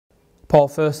Paul,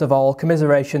 first of all,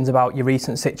 commiserations about your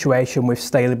recent situation with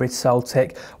Stalybridge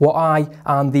Celtic. What I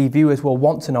and the viewers will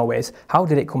want to know is, how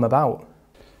did it come about?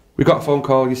 We got a phone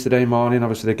call yesterday morning.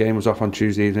 Obviously the game was off on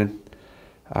Tuesday evening,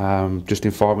 just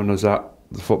informing us that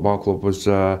the football club was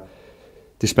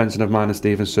dispensing of mine and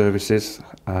Stephen's services.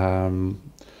 Come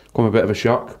a bit of a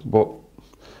shock, but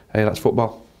hey, that's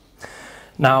football.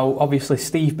 Now, obviously,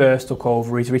 Steve Burst took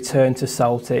over, he's returned to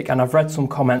Celtic, and I've read some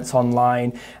comments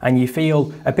online, and you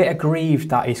feel a bit aggrieved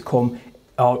that he's come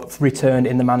or returned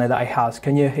in the manner that he has.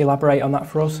 Can you elaborate on that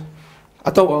for us?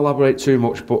 I don't want to elaborate too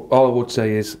much, but all I would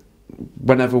say is,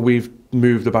 whenever we've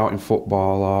moved about in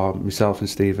football, or myself and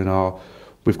Stephen, or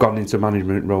we've gone into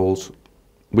management roles,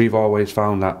 we've always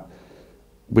found that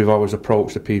we've always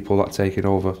approached the people that are taking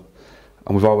over,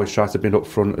 and we've always tried to be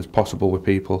upfront as possible with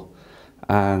people.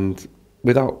 And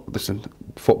listen,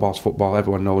 football's football.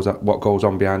 Everyone knows that what goes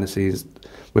on behind the scenes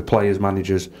with players,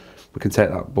 managers, we can take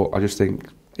that. But I just think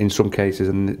in some cases,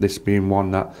 and this being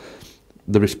one, that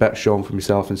the respect shown for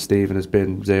myself and Stephen has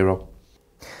been zero.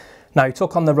 Now, you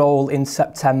took on the role in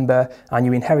September and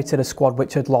you inherited a squad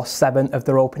which had lost 7 of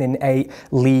their opening 8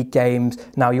 league games.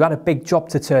 Now, you had a big job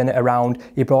to turn it around.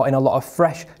 You brought in a lot of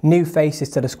fresh, new faces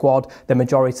to the squad, the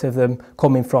majority of them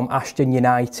coming from Ashton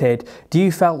United. Do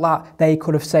you felt that they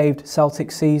could have saved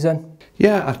Celtic's season?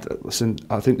 Yeah, listen,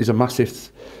 I think there's a massive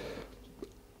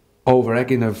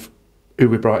over-egging of who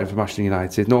we brought in from Ashton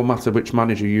United. No matter which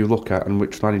manager you look at and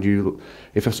which manager you...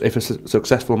 If a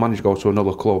successful manager goes to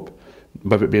another club,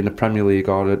 whether it be in the Premier League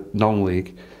or a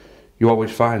non-league, you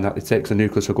always find that it takes a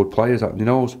nucleus of good players that he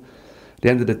knows. At the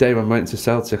end of the day, when we went to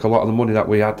Celtic, a lot of the money that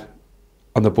we had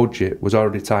on the budget was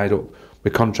already tied up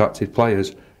with contracted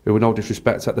players who, with no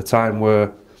disrespect at the time,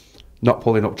 were not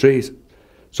pulling up trees.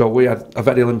 So we had a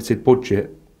very limited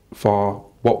budget for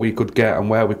what we could get and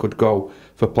where we could go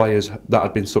for players that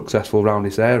had been successful around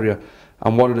this area.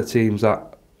 And one of the teams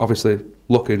that obviously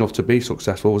lucky enough to be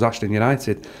successful was Ashton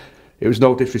United. It was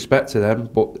no disrespect to them,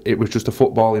 but it was just a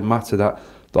footballing matter that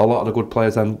a lot of the good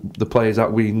players and the players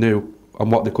that we knew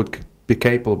and what they could be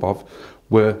capable of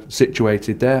were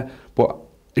situated there. But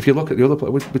if you look at the other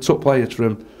players, we took players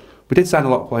from... We did sign a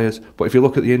lot of players, but if you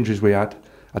look at the injuries we had,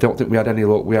 I don't think we had any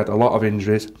luck. We had a lot of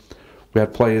injuries. We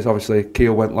had players, obviously,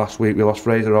 Keel went last week, we lost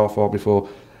Fraser Orford before.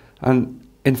 And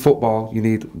in football, you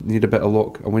need a bit of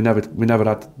luck, and we never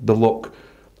had the luck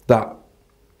that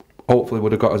hopefully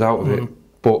would have got us out of it.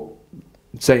 But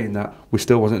saying that, we're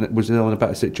still in a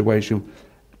better situation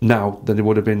now than they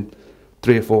would have been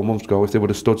 3 or 4 months ago if they would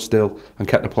have stood still and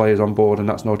kept the players on board, and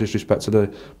that's no disrespect to the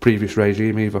previous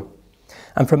regime either.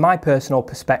 And from my personal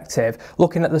perspective,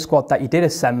 looking at the squad that you did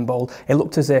assemble, it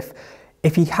looked as if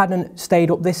you hadn't stayed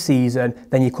up this season,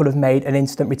 then you could have made an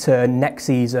instant return next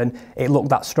season. It looked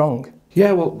that strong.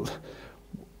 Yeah, well,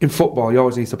 in football you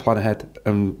always need to plan ahead,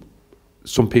 and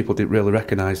some people didn't really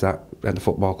recognise that in the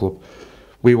football club.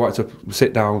 We wanted to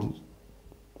sit down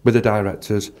with the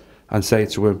directors and say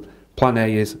to them, plan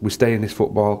A is we stay in this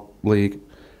football league,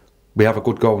 we have a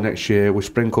good goal next year, we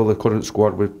sprinkle the current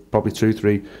squad with probably 2,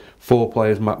 3, 4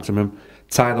 players maximum,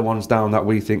 tie the ones down that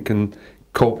we think can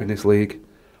cope in this league,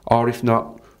 or if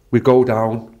not, we go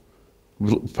down,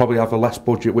 we'll probably have a less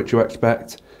budget which you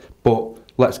expect, but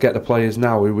let's get the players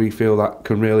now who we feel that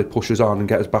can really push us on and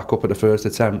get us back up at the first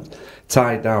attempt,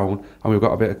 tied down, and we've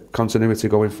got a bit of continuity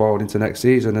going forward into next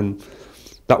season. And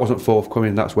that wasn't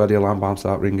forthcoming. That's where the alarm bells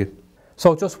start ringing.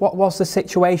 So just what was the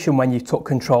situation when you took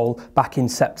control back in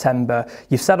September?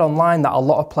 You've said online that a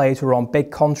lot of players were on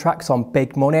big contracts, on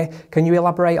big money. Can you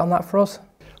elaborate on that for us?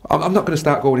 I'm not going to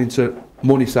start going into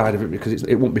money side of it, because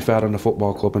it won't be fair on the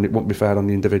football club and it won't be fair on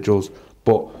the individuals.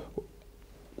 But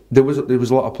there was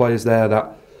a lot of players there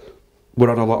that were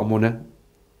on a lot of money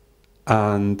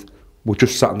and were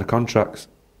just sat on the contracts,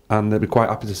 and they'd be quite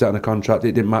happy to sit on a contract.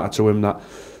 It didn't matter to him that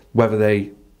whether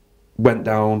they went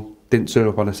down, didn't turn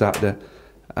up on a Saturday,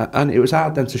 and it was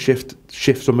hard then to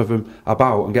shift some of them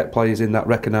about and get players in that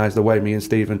recognised the way me and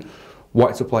Stephen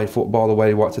wanted to play football, the way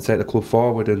we wanted to take the club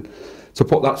forward, and to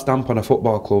put that stamp on a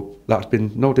football club that's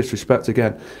been, no disrespect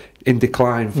again, in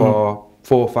decline for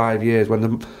 4 or 5 years,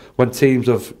 when teams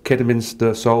of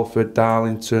Kidderminster, Salford,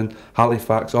 Darlington,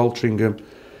 Halifax, Altrincham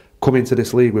come into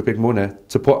this league with big money,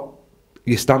 to put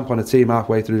your stamp on a team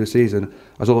halfway through the season,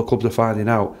 as other clubs are finding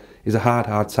out, is a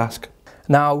hard task.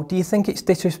 Now, do you think it's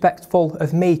disrespectful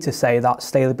of me to say that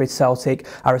Stalybridge Celtic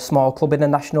are a small club in the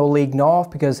National League North?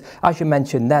 Because, as you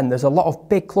mentioned then, there's a lot of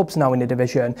big clubs now in the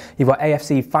division. You've got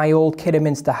AFC Fylde,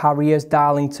 Kidderminster Harriers,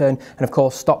 Darlington, and of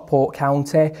course Stockport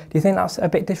County. Do you think that's a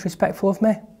bit disrespectful of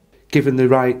me? Given the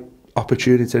right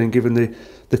opportunity and given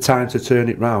the time to turn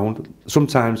it round,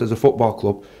 sometimes as a football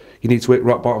club, you need to hit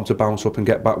rock bottom to bounce up and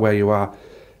get back where you are.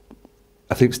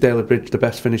 I think Stalybridge, the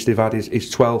best finish they've had is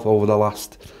 12th over the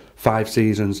last 5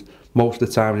 seasons. Most of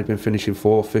the time they've been finishing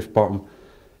 4th, 5th bottom.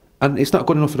 And it's not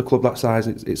good enough for the club that size.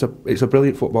 It's a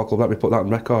brilliant football club, let me put that on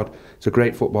record. It's a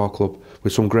great football club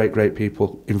with some great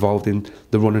people involved in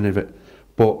the running of it.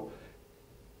 But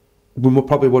we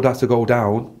probably would have to go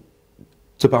down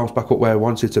to bounce back up where we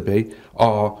wanted to be,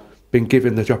 or been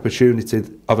given the opportunity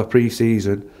of a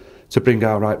pre-season to bring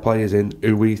our right players in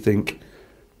who we think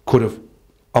could have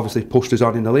obviously pushed us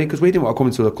on in the league, because we didn't want to come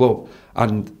into the club.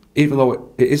 And even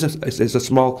though it's a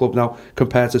small club now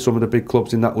compared to some of the big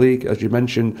clubs in that league, as you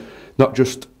mentioned, not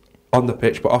just on the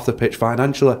pitch but off the pitch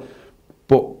financially,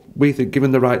 but we think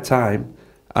given the right time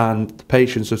and the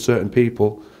patience of certain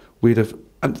people, we'd have,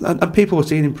 and people were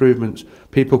seeing improvements.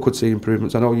 People could see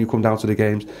improvements. I know you come down to the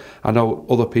games, I know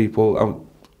other people,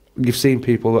 you've seen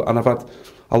people, and I've had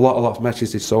a lot of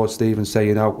messages, so Stephen,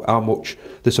 saying how much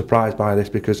they're surprised by this,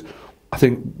 because I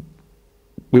think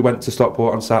we went to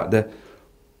Stockport on Saturday.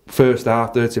 First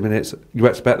half, 30 minutes, you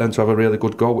expect them to have a really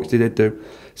good goal, which they did do.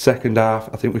 Second half,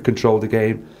 I think we controlled the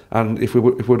game, and if we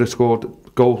would have scored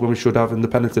goals when we should have and the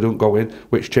penalty didn't go in,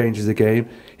 which changes the game,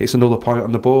 it's another point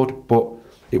on the board, but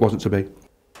it wasn't to be.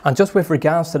 And just with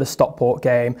regards to the Stockport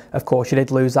game, of course you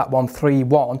did lose that one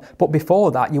 3-1, but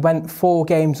before that you went 4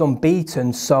 games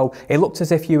unbeaten, so it looked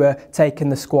as if you were taking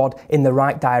the squad in the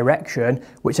right direction,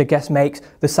 which I guess makes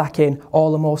the sacking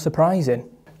all the more surprising.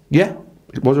 Yeah,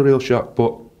 it was a real shock,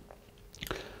 but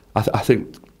I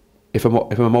think if I'm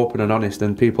open and honest,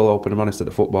 and people are open and honest at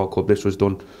the football club, this was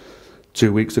done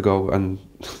 2 weeks ago, and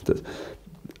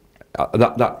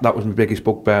that was my biggest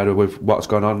bugbear with what's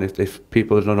gone on. If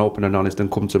people had done open and honest and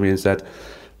come to me and said,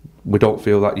 we don't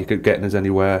feel that you're getting us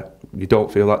anywhere, you don't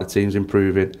feel like the team's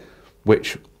improving,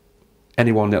 which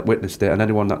anyone that witnessed it and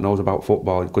anyone that knows about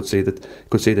football could see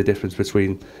the difference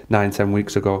between 9-10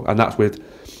 weeks ago, and that's with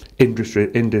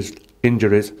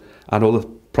injuries and other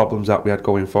problems that we had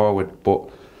going forward. But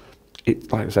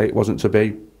like I say, it wasn't to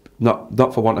be.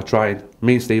 Not for want of trying.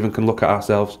 Me and Stephen can look at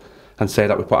ourselves and say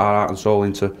that we put our heart and soul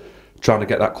into trying to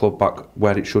get that club back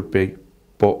where it should be,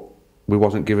 but we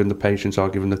wasn't given the patience or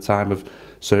given the time of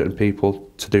certain people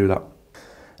to do that.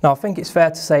 Now, I think it's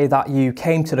fair to say that you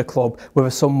came to the club with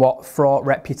a somewhat fraught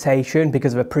reputation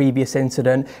because of a previous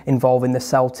incident involving the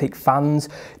Celtic fans.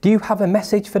 Do you have a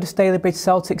message for the Stalybridge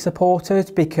Celtic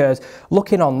supporters? Because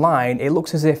looking online, it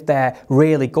looks as if they're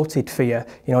really gutted for you.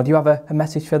 You know, do you have a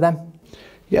message for them?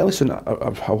 Yeah, listen,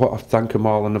 I want to thank them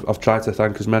all, and I've tried to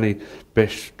thank as many,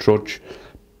 Bish, Trudge,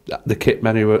 the kit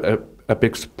men who are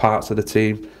big parts of the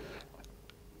team.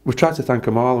 We've tried to thank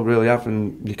them all, I really have,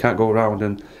 and you can't go around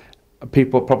and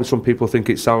some people think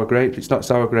it's sour grapes. It's not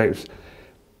sour grapes.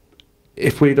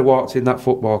 If we'd have walked in that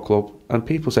football club, and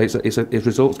people say it's a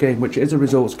results game, which is a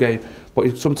results game,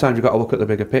 but sometimes you've got to look at the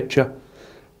bigger picture.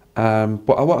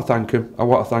 But I want to thank them. I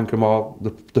want to thank them all,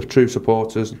 the true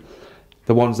supporters,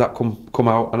 the ones that come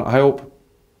out, and I hope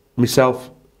myself,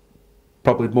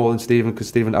 probably more than Stephen, because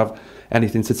Stephen didn't have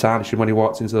anything to tarnish him when he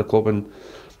walked into the club, and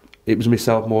it was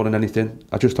myself more than anything.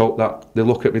 I just hope that they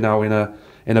look at me now in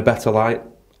a better light.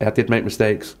 I did make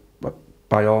mistakes.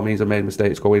 By all means, I made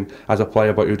mistakes going as a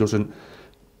player, but who doesn't?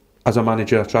 As a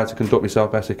manager, I tried to conduct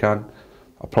myself best I can.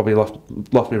 I probably lost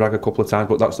my rag a couple of times,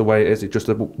 but that's the way it is. It's just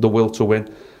the will to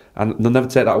win, and they'll never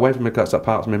take that away from me, because that's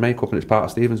part of my makeup, and it's part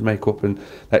of Stephen's makeup, and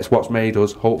that's what's made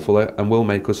us, hopefully, and will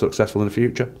make us successful in the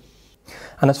future.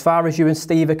 And as far as you and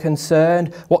Steve are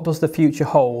concerned, what does the future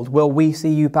hold? Will we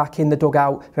see you back in the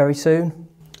dugout very soon?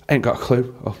 I ain't got a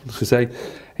clue. As I say,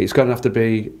 it's going to have to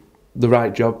be the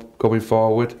right job going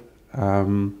forward.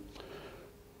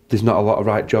 There's not a lot of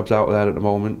right jobs out there at the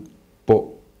moment, but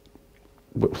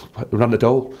we're on the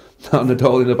dole. Not on the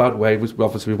dole in a bad way.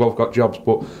 Obviously, we've both got jobs,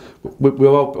 but we're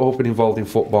all been involved in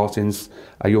football since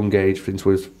a young age, since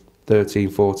we was 13,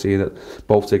 14,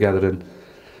 both together, and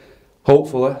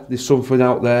hopefully there's something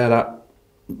out there that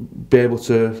be able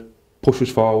to push us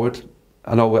forward.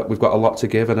 I know that we've got a lot to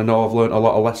give, and I know I've learnt a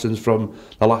lot of lessons from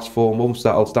the last 4 months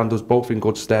that'll stand us both in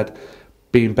good stead,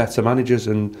 being better managers,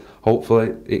 and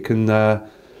hopefully it can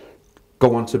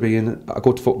go on to being a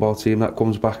good football team that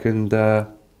comes back and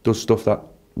does stuff that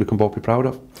we can both be proud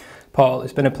of. Paul,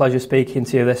 it's been a pleasure speaking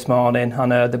to you this morning,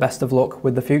 and the best of luck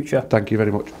with the future. Thank you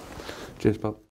very much. Cheers, pal.